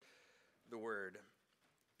word.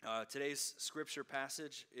 Today's scripture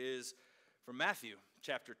passage is from Matthew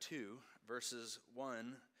chapter 2, verses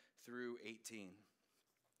 1 through 18.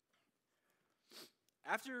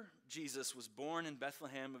 After Jesus was born in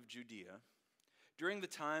Bethlehem of Judea, during the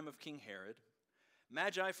time of King Herod,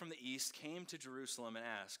 Magi from the east came to Jerusalem and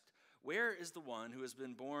asked, "Where is the one who has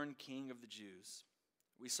been born King of the Jews?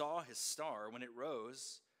 We saw his star when it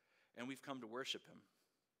rose, and we've come to worship him."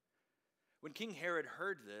 When King Herod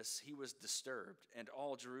heard this, he was disturbed, and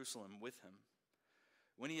all Jerusalem with him.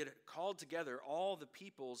 When he had called together all the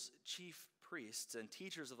people's chief priests and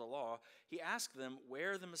teachers of the law, he asked them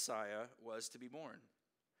where the Messiah was to be born.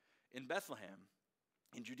 "In Bethlehem,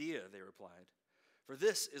 in Judea," they replied. "For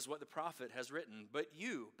this is what the prophet has written, but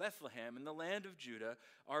you, Bethlehem, in the land of Judah,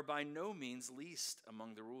 are by no means least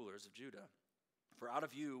among the rulers of Judah. For out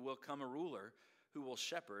of you will come a ruler who will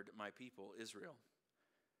shepherd my people Israel."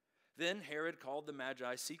 Then Herod called the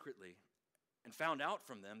Magi secretly and found out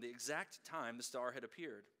from them the exact time the star had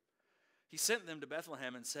appeared. He sent them to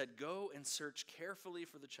Bethlehem and said, "Go and search carefully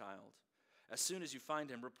for the child. As soon as you find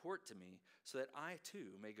him, report to me, so that I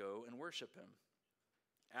too may go and worship him."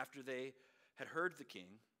 After they had heard the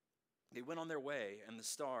king, they went on their way, and the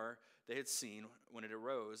star they had seen when it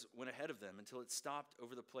arose went ahead of them until it stopped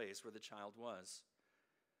over the place where the child was.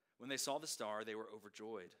 When they saw the star, they were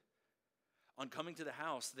overjoyed. On coming to the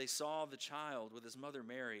house, they saw the child with his mother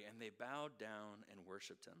Mary, and they bowed down and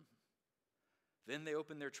worshipped him. Then they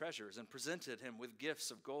opened their treasures and presented him with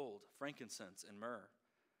gifts of gold, frankincense, and myrrh.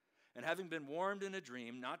 And having been warned in a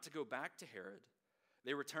dream not to go back to Herod,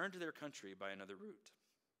 they returned to their country by another route.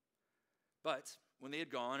 But when they had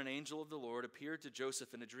gone, an angel of the Lord appeared to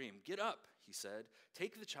Joseph in a dream. "Get up," he said,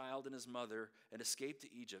 "take the child and his mother and escape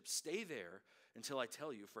to Egypt. Stay there until I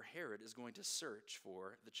tell you, for Herod is going to search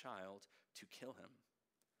for the child to kill him."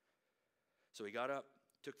 So he got up,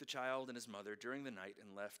 took the child and his mother during the night,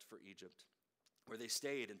 and left for Egypt, where they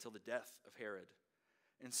stayed until the death of Herod.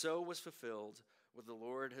 And so was fulfilled what the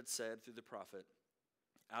Lord had said through the prophet,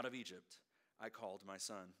 "Out of Egypt I called my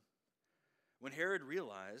son." When Herod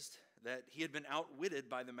realized that he had been outwitted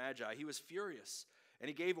by the Magi, he was furious, and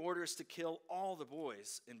he gave orders to kill all the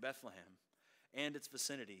boys in Bethlehem and its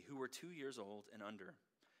vicinity who were 2 years old and under,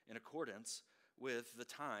 in accordance with the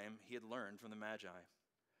time he had learned from the Magi.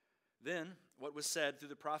 Then what was said through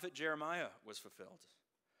the prophet Jeremiah was fulfilled.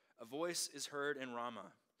 "A voice is heard in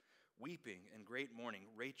Ramah, weeping and great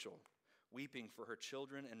mourning, Rachel, weeping for her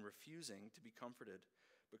children and refusing to be comforted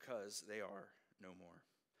because they are no more."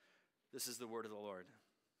 This is the word of the Lord.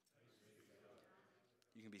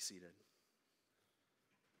 You can be seated.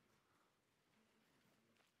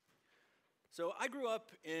 So I grew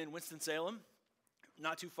up in Winston-Salem,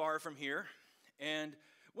 not too far from here. And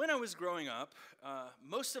when I was growing up,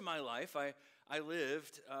 most of my life, I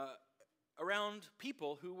lived around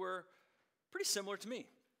people who were pretty similar to me.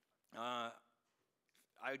 I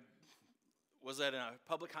was at a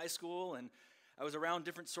public high school, and I was around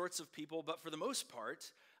different sorts of people, but for the most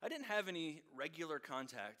part, I didn't have any regular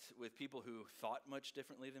contact with people who thought much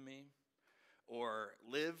differently than me, or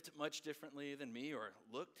lived much differently than me, or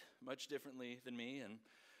looked much differently than me. And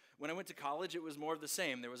when I went to college, it was more of the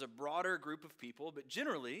same. There was a broader group of people, but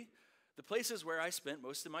generally, the places where I spent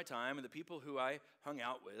most of my time and the people who I hung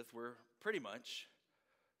out with were pretty much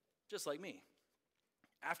just like me.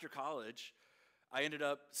 After college, I ended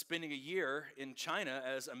up spending a year in China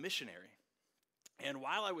as a missionary. And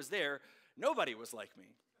while I was there, nobody was like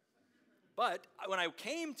me. But when I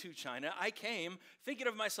came to China, I came thinking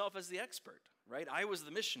of myself as the expert, right? I was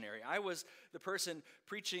the missionary. I was the person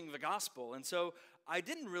preaching the gospel. And so I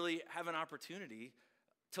didn't really have an opportunity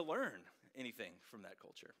to learn anything from that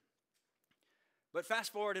culture. But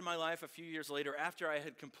fast forward in my life a few years later, after I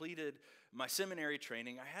had completed my seminary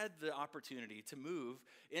training, I had the opportunity to move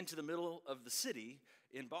into the middle of the city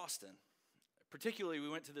in Boston. Particularly, we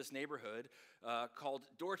went to this neighborhood called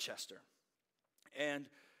Dorchester. And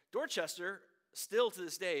Dorchester, still to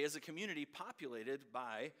this day, is a community populated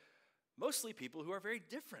by mostly people who are very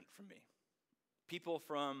different from me. People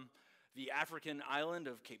from the African island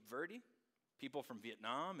of Cape Verde, people from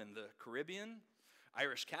Vietnam and the Caribbean,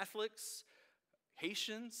 Irish Catholics,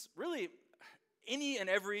 Haitians, really any and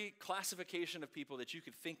every classification of people that you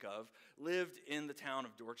could think of lived in the town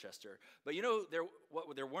of Dorchester. But you know, there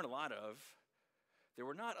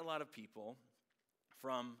were not a lot of people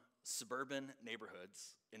from suburban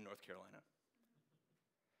neighborhoods in North Carolina.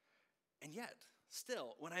 And yet,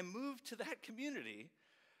 still, when I moved to that community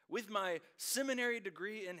with my seminary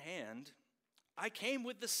degree in hand, I came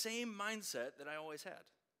with the same mindset that I always had.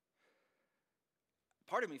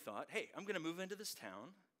 Part of me thought, hey, I'm going to move into this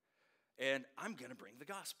town, and I'm going to bring the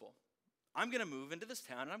gospel. I'm going to move into this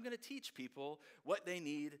town and I'm going to teach people what they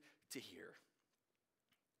need to hear.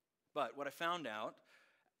 But what I found out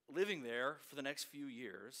living there for the next few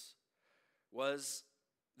years was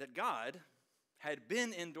that God had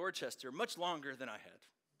been in Dorchester much longer than I had.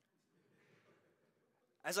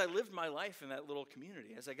 As I lived my life in that little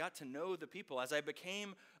community, as I got to know the people, as I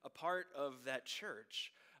became a part of that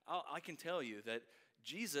church, I can tell you that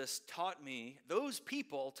Jesus taught me, those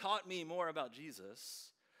people taught me more about Jesus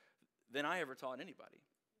than I ever taught anybody.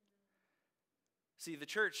 See, the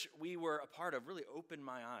church we were a part of really opened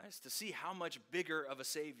my eyes to see how much bigger of a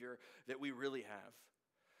Savior that we really have.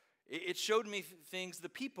 It showed me things, the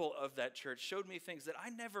people of that church showed me things that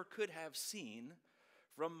I never could have seen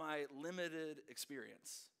from my limited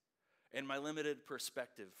experience and my limited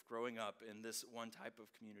perspective growing up in this one type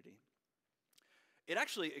of community. It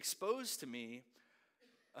actually exposed to me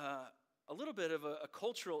a little bit of a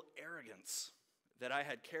cultural arrogance that I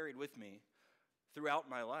had carried with me throughout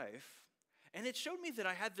my life. And it showed me that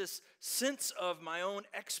I had this sense of my own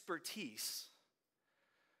expertise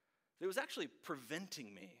that was actually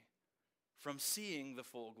preventing me from seeing the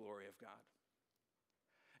full glory of God.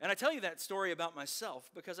 And I tell you that story about myself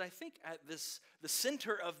because I think at the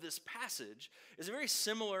center of this passage is a very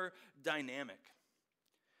similar dynamic.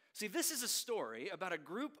 See, this is a story about a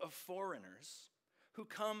group of foreigners who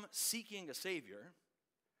come seeking a Savior,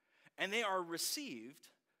 and they are received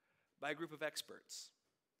by a group of experts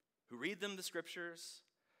who read them the scriptures,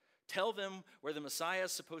 tell them where the Messiah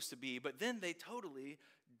is supposed to be, but then they totally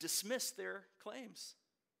dismiss their claims.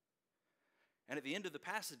 And at the end of the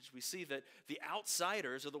passage, we see that the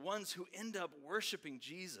outsiders are the ones who end up worshiping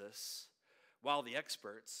Jesus while the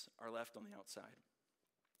experts are left on the outside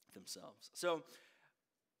themselves. So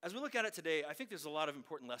as we look at it today, I think there's a lot of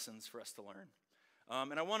important lessons for us to learn.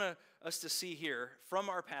 And I want us to see here from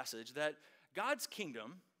our passage that God's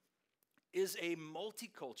kingdom is a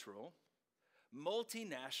multicultural,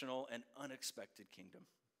 multinational, and unexpected kingdom.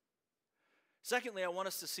 Secondly, I want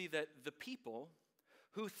us to see that the people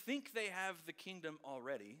who think they have the kingdom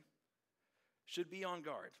already should be on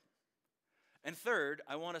guard. And third,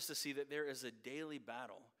 I want us to see that there is a daily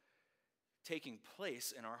battle taking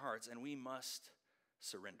place in our hearts, and we must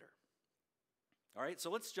surrender. All right,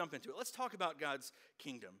 so let's jump into it. Let's talk about God's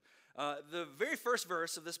kingdom. The very first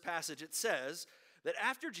verse of this passage, it says that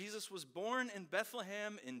after Jesus was born in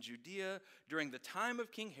Bethlehem in Judea during the time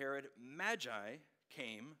of King Herod, Magi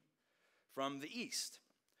came from the east.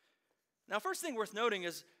 Now, first thing worth noting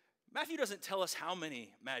is Matthew doesn't tell us how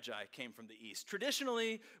many Magi came from the east.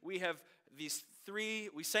 Traditionally, we have these three,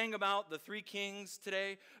 we sang about the three kings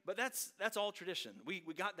today, but that's all tradition. We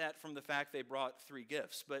got that from the fact they brought 3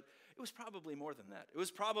 gifts, but it was probably more than that. It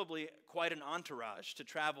was probably quite an entourage to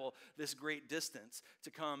travel this great distance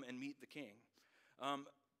to come and meet the king.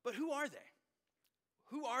 But who are they?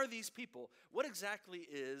 Who are these people? What exactly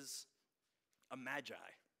is a Magi?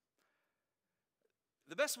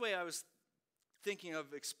 The best way I was thinking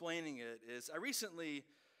of explaining it is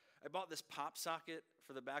I bought this pop socket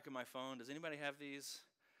for the back of my phone. Does anybody have these?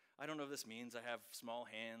 I don't know if this means I have small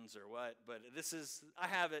hands or what, but I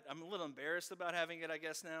have it. I'm a little embarrassed about having it, I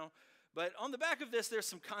guess, now. But on the back of this, there's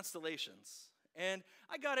some constellations. And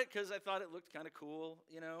I got it because I thought it looked kind of cool,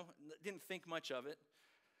 didn't think much of it.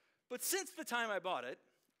 But since the time I bought it,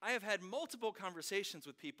 I have had multiple conversations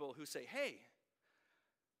with people who say, hey,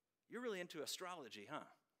 you're really into astrology,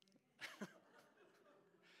 huh?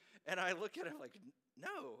 And I look at it like,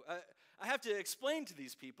 no. I have to explain to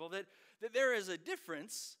these people that there is a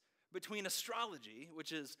difference between astrology,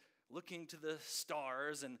 which is looking to the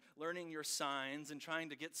stars and learning your signs and trying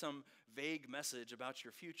to get some vague message about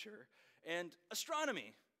your future, and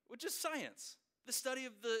astronomy, which is science, the study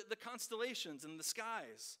of the constellations and the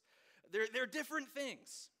skies. They're different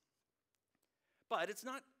things. But it's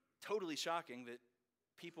not totally shocking that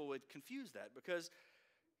people would confuse that, because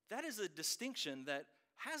that is a distinction that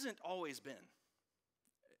hasn't always been.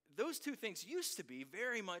 Those two things used to be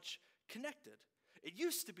very much connected. It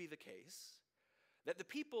used to be the case that the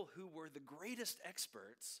people who were the greatest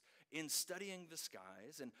experts in studying the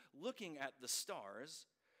skies and looking at the stars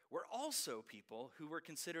were also people who were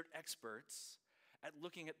considered experts at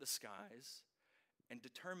looking at the skies and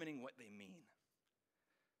determining what they mean.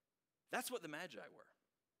 That's what the Magi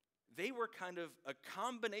were. They were kind of a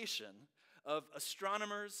combination of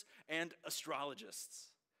astronomers and astrologists.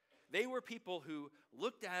 They were people who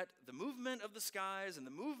looked at the movement of the skies and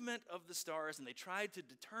the movement of the stars, and they tried to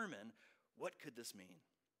determine, what could this mean?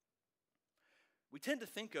 We tend to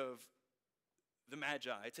think of the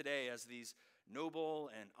Magi today as these noble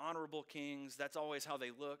and honorable kings. That's always how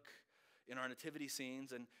they look. in our nativity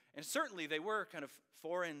scenes, and certainly they were kind of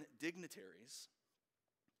foreign dignitaries.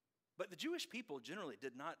 But the Jewish people generally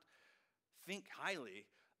did not think highly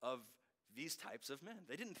of these types of men.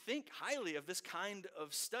 They didn't think highly of this kind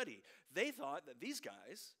of study. They thought that these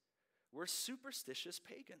guys were superstitious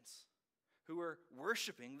pagans who were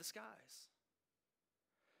worshiping the skies.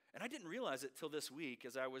 And I didn't realize it till this week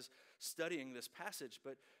as I was studying this passage,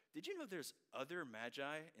 but did you know there's other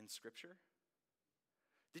magi in Scripture?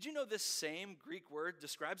 Did you know this same Greek word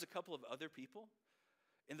describes a couple of other people?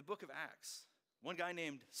 In the book of Acts, one guy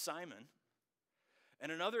named Simon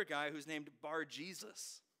and another guy who's named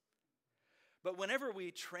Bar-Jesus. But whenever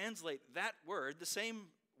we translate that word, the same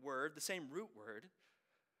root word,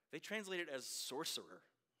 they translate it as sorcerer,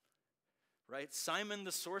 right? Simon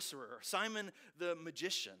the sorcerer, or Simon the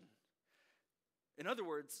magician. In other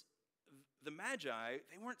words, the Magi,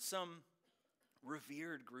 they weren't some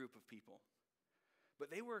revered group of people,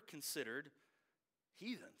 but they were considered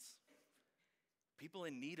heathens, people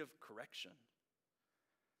in need of correction.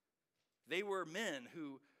 They were men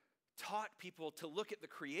who taught people to look at the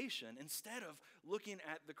creation instead of looking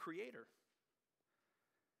at the Creator.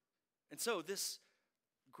 And so this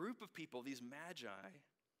group of people, these Magi,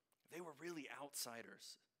 they were really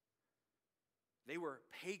outsiders. They were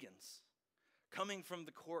pagans coming from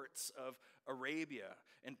the courts of Arabia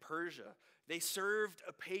and Persia. They served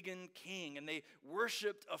a pagan king and they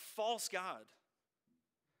worshiped a false god.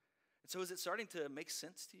 And so is it starting to make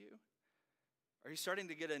sense to you? Are you starting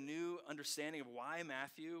to get a new understanding of why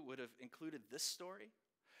Matthew would have included this story?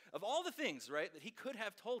 Of all the things, right, that he could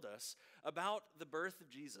have told us about the birth of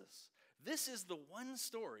Jesus, this is the one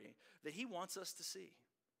story that he wants us to see.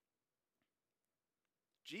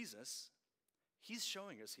 Jesus, he's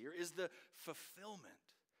showing us here, is the fulfillment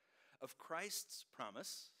of Christ's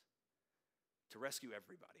promise to rescue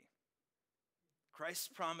everybody. Christ's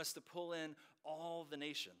promise to pull in all the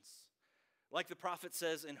nations. Like the prophet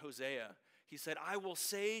says in Hosea, he said, I will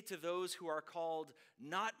say to those who are called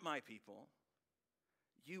not my people,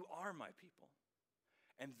 you are my people.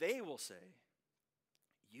 And they will say,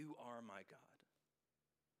 you are my God.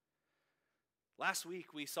 Last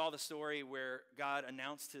week, we saw the story where God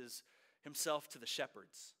announced himself to the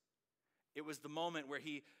shepherds. It was the moment where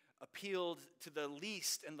he appealed to the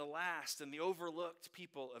least and the last and the overlooked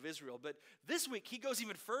people of Israel. But this week, he goes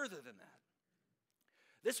even further than that.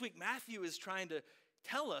 This week, Matthew is trying to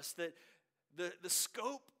tell us that the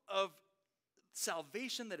scope of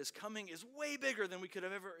salvation that is coming is way bigger than we could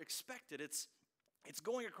have ever expected. It's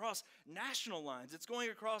going across national lines. It's going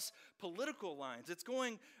across political lines. It's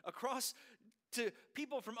going across to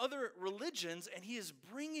people from other religions, and he is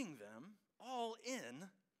bringing them all in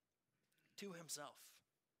to himself.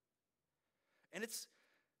 And it's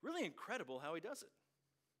really incredible how he does it.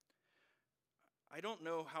 I don't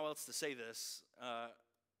know how else to say this. I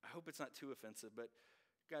hope it's not too offensive, but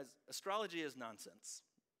guys, astrology is nonsense.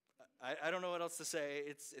 I don't know what else to say.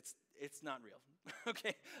 It's not real.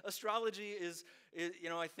 Okay, astrology is,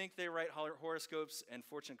 I think they write horoscopes and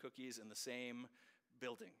fortune cookies in the same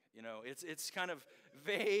building. It's kind of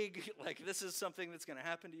vague, like this is something that's going to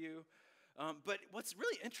happen to you. But what's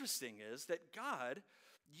really interesting is that God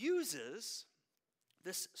uses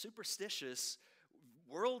this superstitious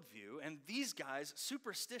worldview and these guys'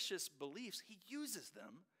 superstitious beliefs, he uses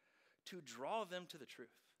them to draw them to the truth.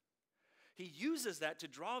 He uses that to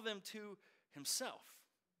draw them to himself.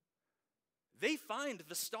 They find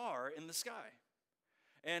the star in the sky.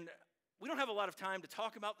 And we don't have a lot of time to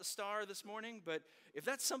talk about the star this morning, but if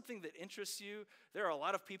that's something that interests you, there are a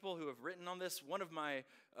lot of people who have written on this. One of my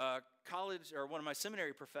one of my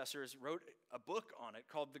seminary professors wrote a book on it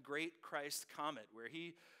called The Great Christ Comet, where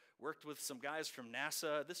he worked with some guys from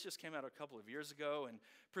NASA. This just came out a couple of years ago and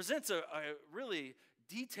presents a really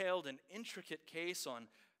detailed and intricate case on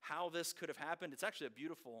how this could have happened. It's actually a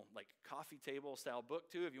beautiful, coffee table style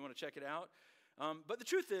book too, if you want to check it out. But the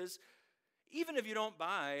truth is, even if you don't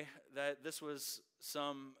buy that this was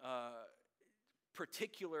some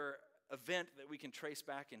particular event that we can trace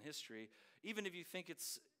back in history, even if you think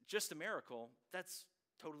it's just a miracle, that's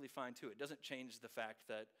totally fine too. It doesn't change the fact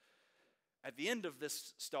that at the end of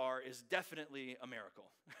this star is definitely a miracle,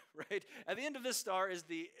 right? At the end of this star is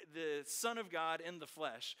the Son of God in the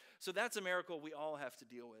flesh. So that's a miracle we all have to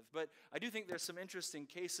deal with. But I do think there's some interesting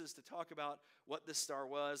cases to talk about what this star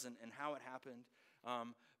was and how it happened.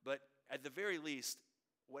 But at the very least,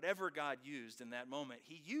 whatever God used in that moment,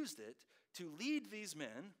 he used it to lead these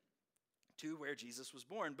men to where Jesus was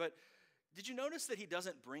born. But did you notice that he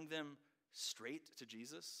doesn't bring them straight to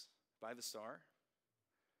Jesus by the star?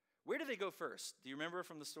 Where do they go first? Do you remember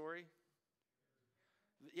from the story?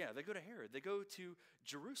 Yeah, they go to Herod. They go to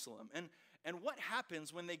Jerusalem. And what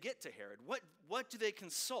happens when they get to Herod? What do they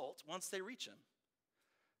consult once they reach him?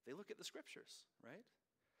 They look at the scriptures, right?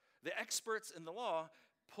 The experts in the law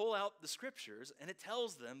pull out the scriptures, and it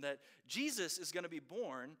tells them that Jesus is going to be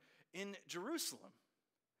born in Jerusalem.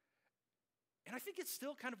 And I think it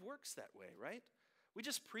still kind of works that way, right? We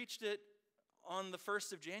just preached it on the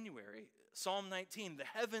 1st of January, Psalm 19. The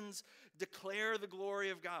heavens declare the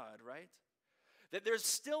glory of God, right? That there's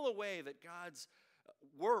still a way that God's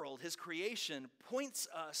world, his creation, points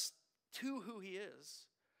us to who he is,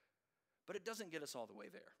 but it doesn't get us all the way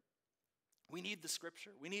there. We need the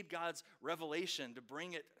scripture. We need God's revelation to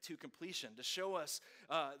bring it to completion, to show us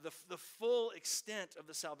the full extent of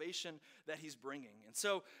the salvation that he's bringing. And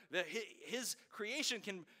so his creation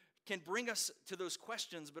can bring us to those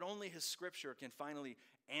questions, but only his scripture can finally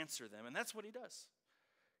answer them. And that's what he does.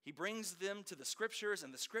 He brings them to the scriptures,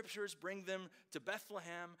 and the scriptures bring them to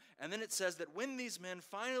Bethlehem. And then it says that when these men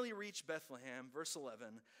finally reached Bethlehem, verse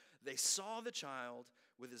 11, they saw the child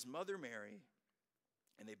with his mother Mary,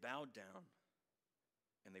 and they bowed down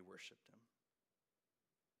and they worshiped him.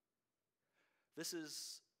 This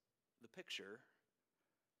is the picture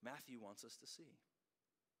Matthew wants us to see.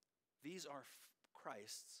 These are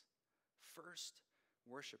Christ's first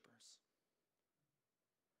worshipers.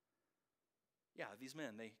 Yeah, these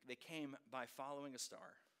men, they came by following a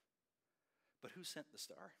star. But who sent the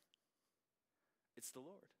star? It's the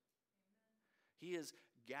Lord. He is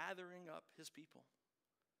gathering up his people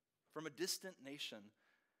from a distant nation,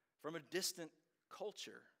 from a distant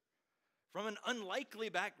culture, from an unlikely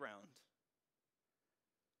background.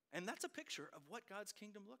 And that's a picture of what God's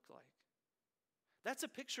kingdom looked like. That's a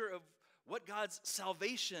picture of what God's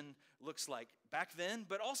salvation looks like back then,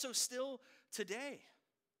 but also still today.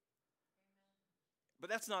 But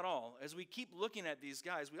that's not all. As we keep looking at these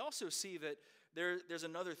guys, we also see that there's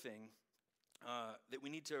another thing that we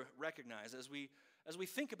need to recognize as we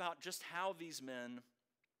think about just how these men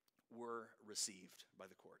were received by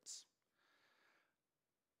the courts.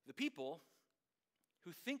 The people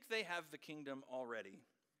who think they have the kingdom already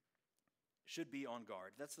should be on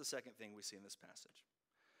guard. That's the second thing we see in this passage.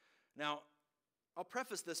 Now, I'll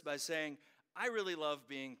preface this by saying I really love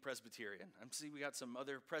being Presbyterian. I see we got some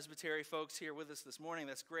other Presbyterian folks here with us this morning.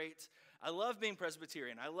 That's great. I love being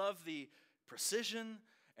Presbyterian. I love the precision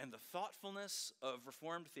and the thoughtfulness of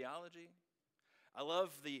Reformed theology. I love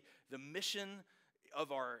the mission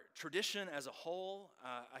of our tradition as a whole.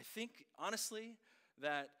 I think, honestly,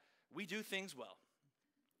 that we do things well.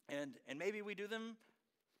 And maybe we do them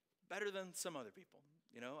better than some other people.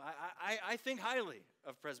 You know, I think highly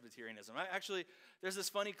of Presbyterianism. There's this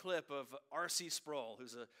funny clip of R.C. Sproul,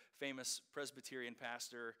 who's a famous Presbyterian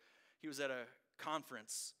pastor. He was at a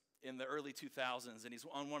conference in the early 2000s, and he's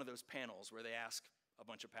on one of those panels where they ask a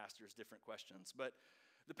bunch of pastors different questions. But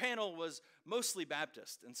the panel was mostly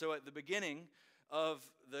Baptist, and so at the beginning of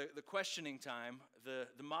the questioning time,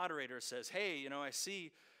 the moderator says, "Hey, you know, I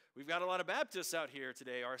see we've got a lot of Baptists out here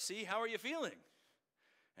today, R.C. How are you feeling?"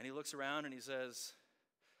 And he looks around and he says,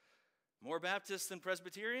 "More Baptists than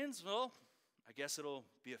Presbyterians? Well, I guess it'll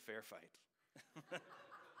be a fair fight."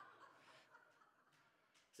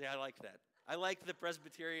 See, I like that. I like the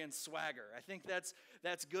Presbyterian swagger. I think that's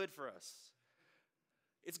good for us.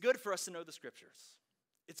 It's good for us to know the scriptures.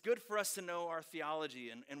 It's good for us to know our theology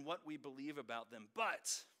and what we believe about them.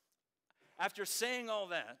 But after saying all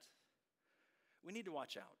that, we need to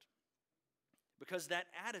watch out. Because that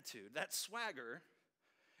attitude, that swagger,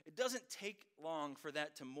 it doesn't take long for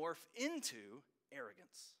that to morph into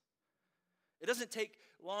arrogance. It doesn't take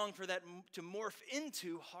long for that to morph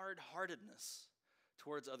into hard-heartedness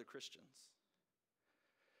towards other Christians.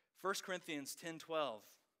 1 Corinthians 10:12,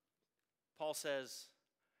 Paul says,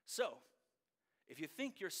 "So, if you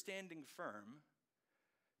think you're standing firm,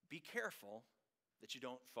 be careful that you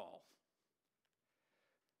don't fall."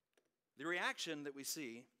 The reaction that we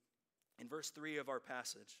see in verse 3 of our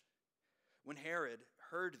passage, when Herod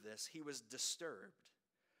heard this, he was disturbed,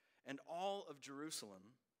 and all of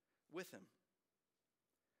Jerusalem with him.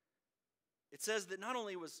 It says that not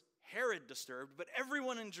only was Herod disturbed, but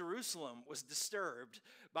everyone in Jerusalem was disturbed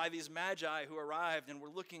by these magi who arrived and were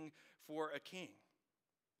looking for a king.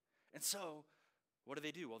 And so, what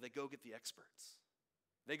do? Well, they go get the experts.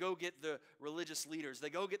 They go get the religious leaders. They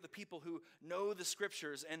go get the people who know the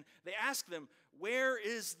scriptures, and they ask them, where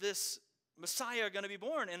is this Messiah going to be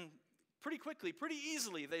born? And pretty quickly, pretty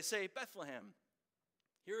easily, they say, Bethlehem.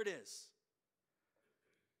 Here it is.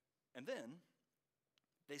 And then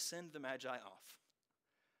they send the Magi off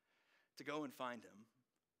to go and find him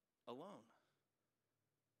alone.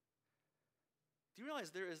 Do you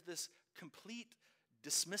realize there is this complete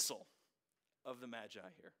dismissal of the Magi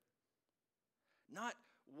here. Not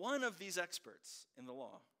one of these experts in the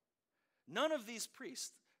law, none of these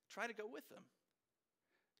priests try to go with them.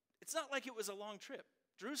 It's not like it was a long trip.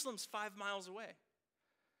 Jerusalem's 5 miles away.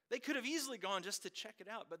 They could have easily gone just to check it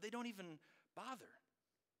out, but they don't even bother.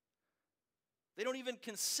 They don't even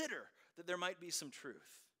consider that there might be some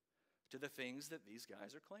truth to the things that these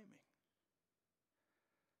guys are claiming.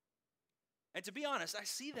 And to be honest, I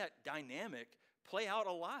see that dynamic play out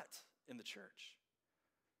a lot in the church.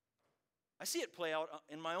 I see it play out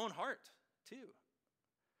in my own heart, too.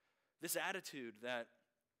 This attitude that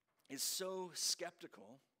is so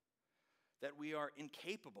skeptical that we are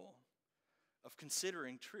incapable of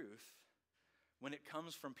considering truth when it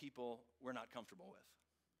comes from people we're not comfortable with.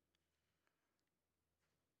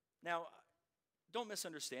 Now, don't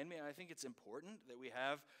misunderstand me. I think it's important that we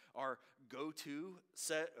have our go-to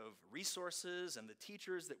set of resources and the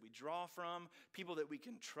teachers that we draw from, people that we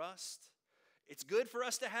can trust. It's good for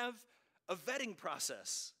us to have a vetting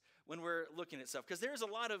process when we're looking at stuff, because there's a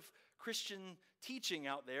lot of Christian teaching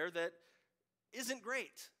out there that isn't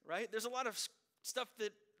great, right? There's a lot of stuff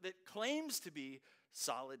that claims to be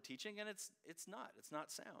solid teaching, and it's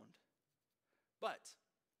not sound. But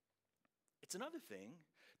it's another thing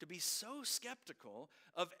to be so skeptical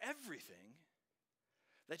of everything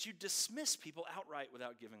that you dismiss people outright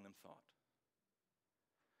without giving them thought.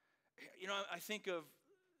 You know, I think of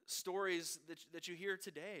stories that you hear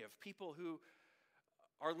today of people who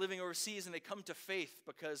are living overseas and they come to faith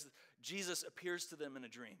because Jesus appears to them in a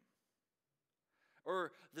dream.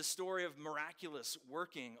 Or the story of miraculous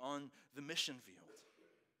working on the mission field.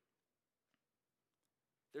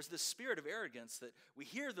 There's this spirit of arrogance that we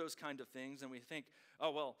hear those kind of things and we think,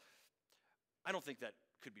 oh, well, I don't think that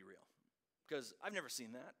could be real because I've never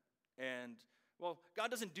seen that. And, well,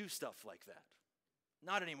 God doesn't do stuff like that.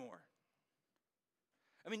 Not anymore.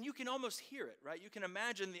 I mean, you can almost hear it, right? You can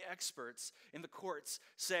imagine the experts in the courts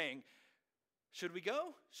saying, should we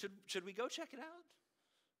go? Should we go check it out?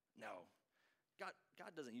 No.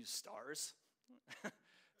 God doesn't use stars.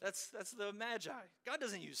 That's the Magi. God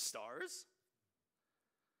doesn't use stars.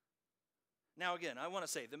 Now again, I want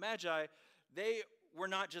to say, the Magi, they were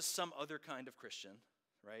not just some other kind of Christian,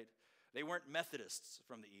 right? They weren't Methodists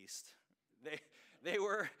from the East. They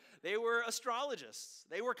were astrologists.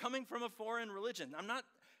 They were coming from a foreign religion. I'm not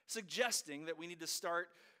suggesting that we need to start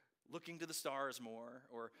looking to the stars more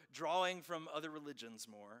or drawing from other religions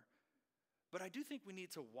more. But I do think we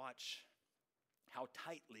need to watch how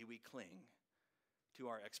tightly we cling to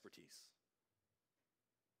our expertise.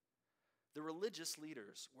 The religious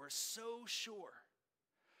leaders were so sure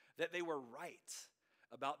that they were right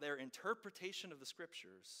about their interpretation of the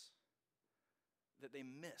scriptures that they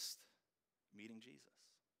missed meeting Jesus.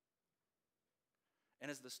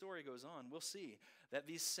 And as the story goes on, we'll see that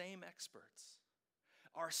these same experts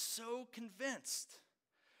are so convinced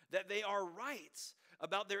that they are right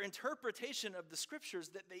about their interpretation of the scriptures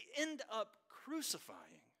that they end up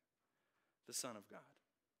crucifying the Son of God.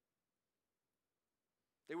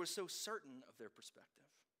 They were so certain of their perspective.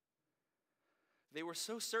 They were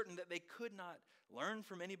so certain that they could not learn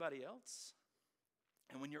from anybody else.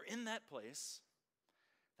 And when you're in that place,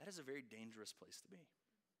 that is a very dangerous place to be.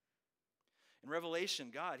 In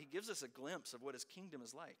Revelation, God, he gives us a glimpse of what his kingdom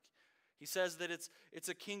is like. He says that it's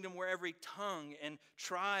a kingdom where every tongue and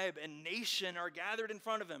tribe and nation are gathered in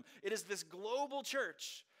front of him. It is this global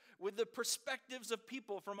church with the perspectives of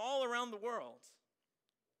people from all around the world.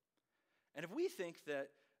 And if we think that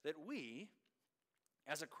we,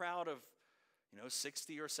 as a crowd of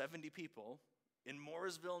 60 or 70 people in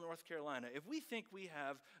Mooresville, North Carolina, if we think we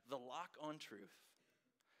have the lock on truth,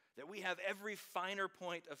 that we have every finer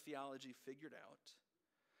point of theology figured out,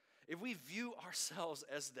 if we view ourselves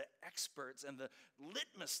as the experts and the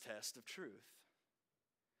litmus test of truth,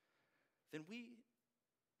 then we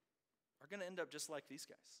are going to end up just like these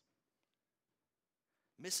guys,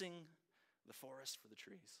 missing the forest for the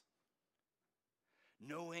trees,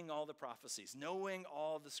 knowing all the prophecies, knowing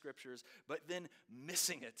all the scriptures, but then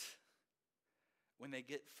missing it when they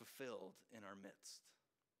get fulfilled in our midst.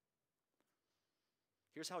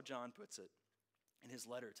 Here's how John puts it in his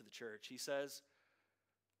letter to the church. He says,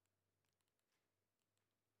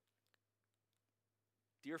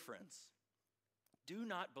 "Dear friends, do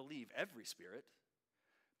not believe every spirit,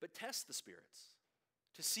 but test the spirits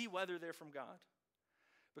to see whether they're from God,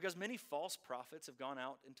 because many false prophets have gone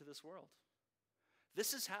out into this world.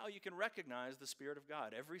 This is how you can recognize the Spirit of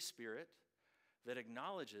God. Every spirit that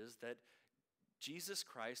acknowledges that Jesus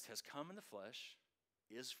Christ has come in the flesh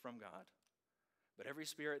is from God. But every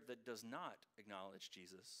spirit that does not acknowledge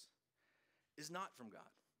Jesus is not from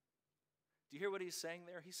God. Do you hear what he's saying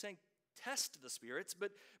there? He's saying, test the spirits,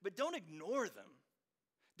 but don't ignore them.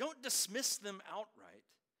 Don't dismiss them outright.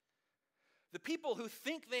 The people who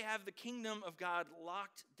think they have the kingdom of God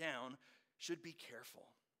locked down should be careful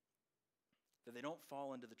that they don't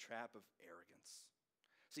fall into the trap of arrogance.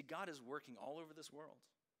 See, God is working all over this world.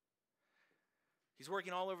 He's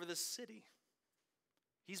working all over this city.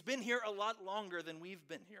 He's been here a lot longer than we've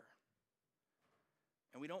been here.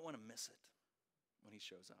 And we don't want to miss it when he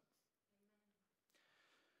shows up.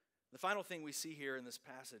 The final thing we see here in this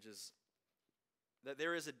passage is that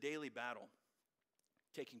there is a daily battle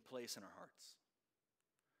taking place in our hearts.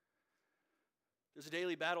 There's a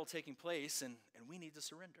daily battle taking place, and we need to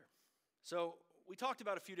surrender. So we talked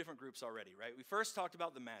about a few different groups already, right? We first talked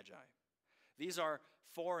about the Magi. These are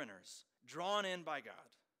foreigners drawn in by God.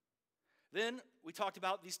 Then we talked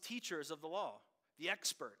about these teachers of the law, the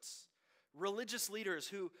experts, religious leaders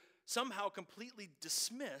who somehow completely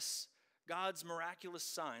dismiss God's miraculous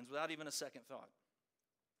signs without even a second thought.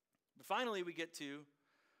 But finally, we get to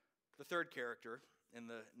the third character in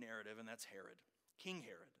the narrative, and that's Herod, King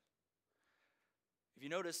Herod. If you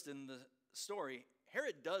noticed in the story,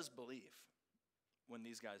 Herod does believe when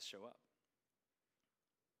these guys show up.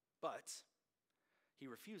 But he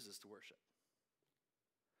refuses to worship.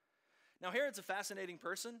 Now, Herod's a fascinating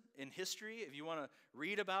person in history. If you want to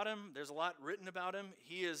read about him, there's a lot written about him.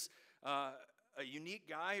 He is a unique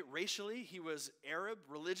guy racially. He was Arab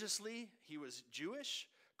religiously. He was Jewish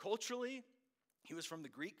culturally. He was from the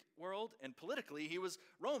Greek world. And politically, he was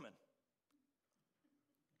Roman.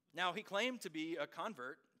 Now, he claimed to be a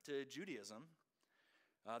convert to Judaism.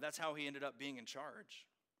 That's how he ended up being in charge.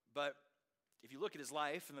 But if you look at his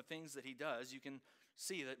life and the things that he does, you can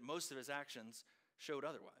see that most of his actions showed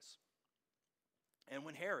otherwise. And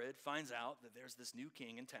when Herod finds out that there's this new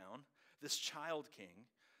king in town, this child king,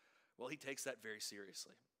 well, he takes that very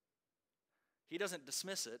seriously. He doesn't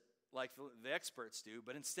dismiss it like the experts do,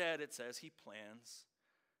 but instead it says he plans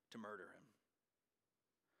to murder him.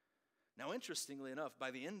 Now, interestingly enough, by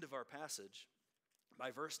the end of our passage,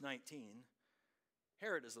 by verse 19,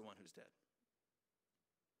 Herod is the one who's dead.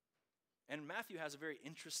 And Matthew has a very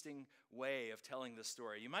interesting way of telling this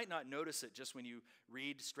story. You might not notice it just when you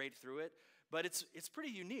read straight through it, but it's pretty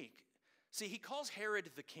unique. See, he calls Herod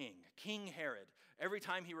the king, King Herod, every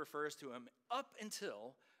time he refers to him up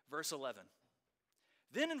until verse 11.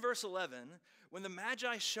 Then in verse 11, when the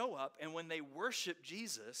Magi show up and when they worship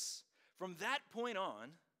Jesus, from that point on,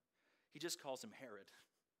 he just calls him Herod.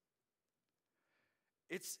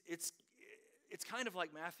 It's kind of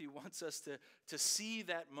like Matthew wants us to see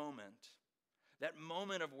that moment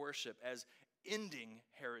of worship as ending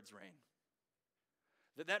Herod's reign.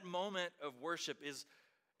 That moment of worship is,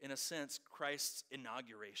 in a sense, Christ's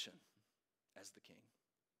inauguration as the king.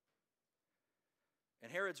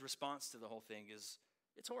 And Herod's response to the whole thing is,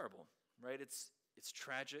 it's horrible, right? It's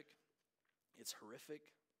tragic, it's horrific,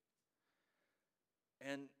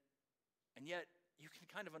 and yet you can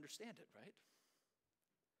kind of understand it, right?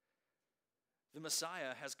 The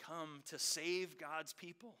Messiah has come to save God's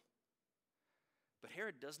people. But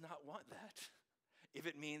Herod does not want that if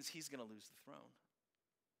it means he's going to lose the throne.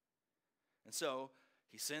 And so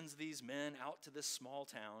he sends these men out to this small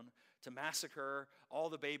town to massacre all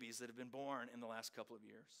the babies that have been born in the last couple of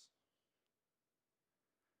years.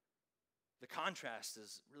 The contrast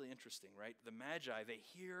is really interesting, right? The Magi, they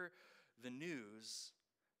hear the news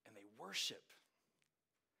and they worship.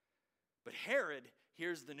 But Herod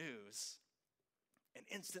hears the news and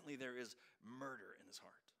instantly there is murder in his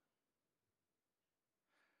heart.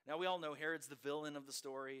 Now, we all know Herod's the villain of the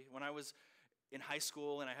story. When I was in high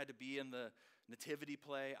school and I had to be in the nativity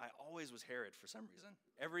play, I always was Herod for some reason.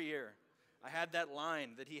 Every year, I had that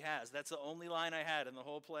line that he has. That's the only line I had in the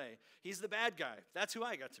whole play. He's the bad guy. That's who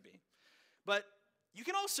I got to be. But you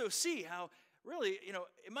can also see how, really,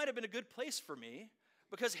 it might have been a good place for me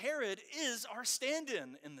because Herod is our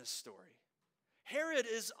stand-in in this story. Herod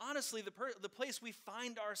is honestly the place we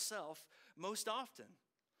find ourselves most often.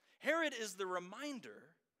 Herod is the reminder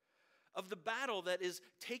of the battle that is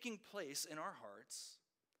taking place in our hearts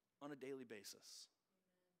on a daily basis.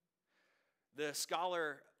 The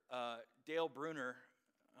scholar Dale Bruner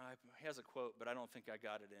has a quote, but I don't think I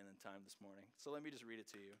got it in time this morning. So let me just read it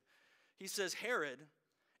to you. He says, Herod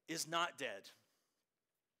is not dead.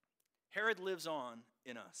 Herod lives on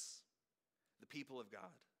in us, the people of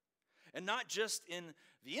God. And not just in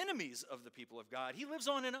the enemies of the people of God. He lives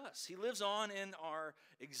on in us. He lives on in our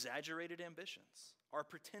exaggerated ambitions, our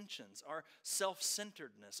pretensions, our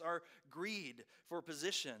self-centeredness, our greed for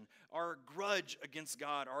position, our grudge against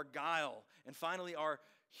God, our guile, and finally our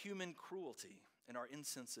human cruelty and our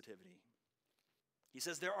insensitivity. He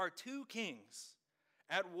says there are two kings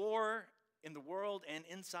at war in the world and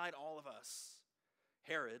inside all of us,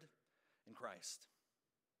 Herod and Christ.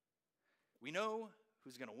 We know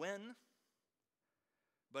who's going to win,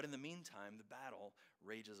 but in the meantime, the battle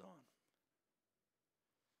rages on.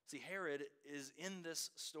 See, Herod is in this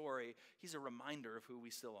story, he's a reminder of who we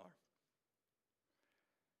still are.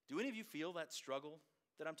 Do any of you feel that struggle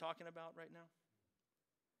that I'm talking about right now?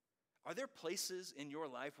 Are there places in your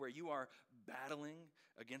life where you are battling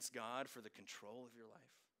against God for the control of your life?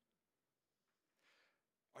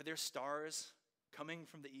 Are there stars coming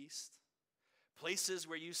from the east? Places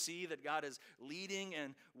where you see that God is leading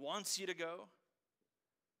and wants you to go,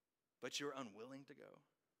 but you're unwilling to go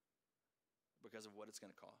because of what it's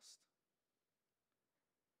going to cost?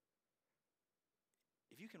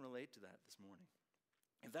 If you can relate to that this morning,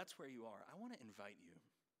 if that's where you are, I want to invite you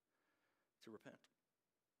to repent.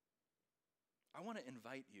 I want to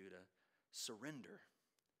invite you to surrender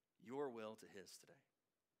your will to His today.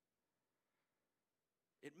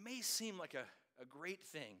 It may seem like a great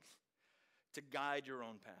thing to guide your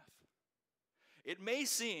own path. It may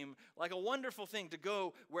seem like a wonderful thing to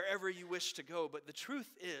go wherever you wish to go, but the truth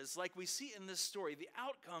is, like we see in this story, the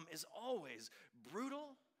outcome is always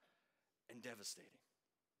brutal and devastating.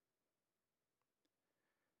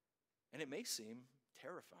 And it may seem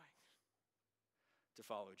terrifying to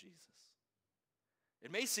follow Jesus.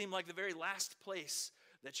 It may seem like the very last place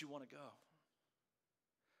that you want to go.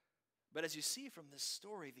 But as you see from this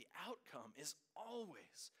story, the outcome is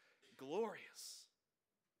always glorious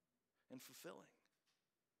and fulfilling.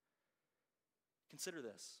 Consider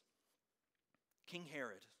this. King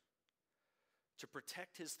Herod, to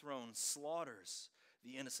protect his throne, slaughters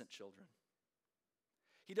the innocent children.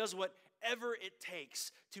 He does whatever it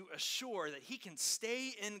takes to assure that he can stay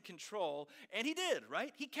in control, and he did,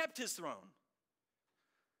 right? He kept his throne.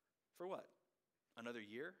 For what? Another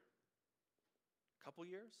year? A couple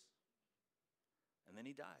years? And then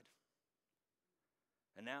he died.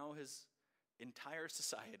 And now his entire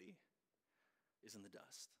society is in the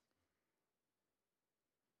dust.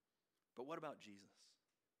 But what about Jesus?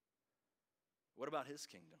 What about his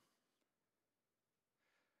kingdom?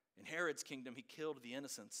 In Herod's kingdom, he killed the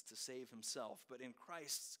innocents to save himself. But in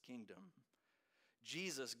Christ's kingdom,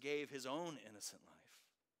 Jesus gave his own innocent life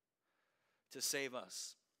to save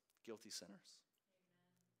us, guilty sinners.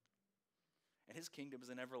 Amen. And his kingdom is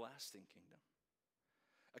an everlasting kingdom.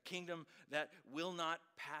 A kingdom that will not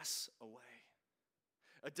pass away.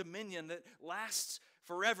 A dominion that lasts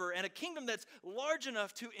forever. And a kingdom that's large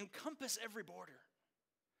enough to encompass every border.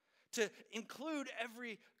 To include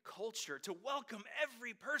every culture. To welcome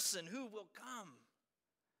every person who will come.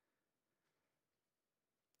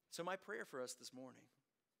 So my prayer for us this morning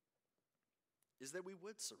is that we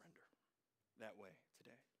would surrender that way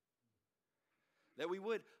today. That we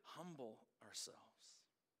would humble ourselves.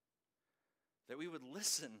 That we would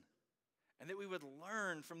listen and that we would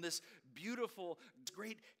learn from this beautiful,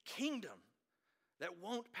 great kingdom that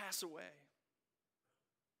won't pass away.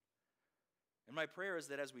 And my prayer is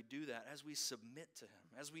that as we do that, as we submit to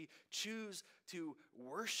him, as we choose to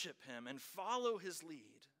worship him and follow his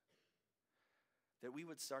lead, that we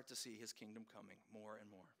would start to see his kingdom coming more and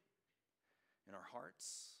more in our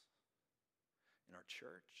hearts, in our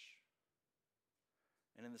church,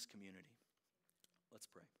 and in this community. Let's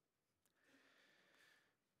pray.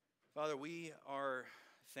 Father, we are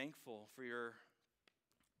thankful for your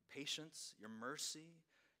patience, your mercy,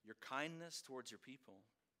 your kindness towards your people.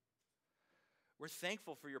 We're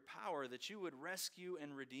thankful for your power that you would rescue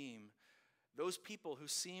and redeem those people who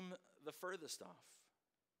seem the furthest off.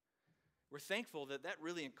 We're thankful that that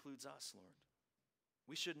really includes us, Lord.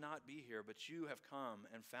 We should not be here, but you have come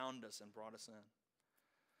and found us and brought us in.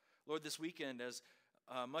 Lord, this weekend, as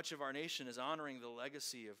much of our nation is honoring the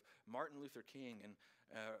legacy of Martin Luther King and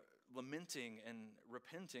lamenting and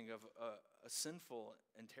repenting of a sinful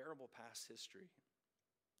and terrible past history,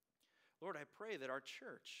 Lord, I pray that our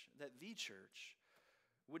church, that the church,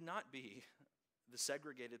 would not be the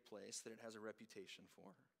segregated place that it has a reputation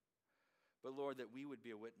for, but Lord, that we would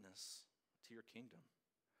be a witness to your kingdom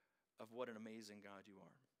of what an amazing God you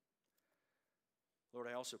are. Lord,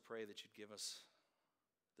 I also pray that you'd give us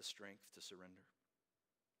the strength to surrender,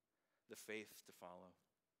 the faith to follow.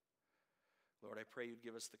 Lord, I pray you'd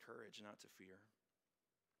give us the courage not to fear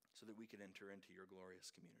so that we could enter into your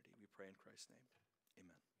glorious community. We pray in Christ's name.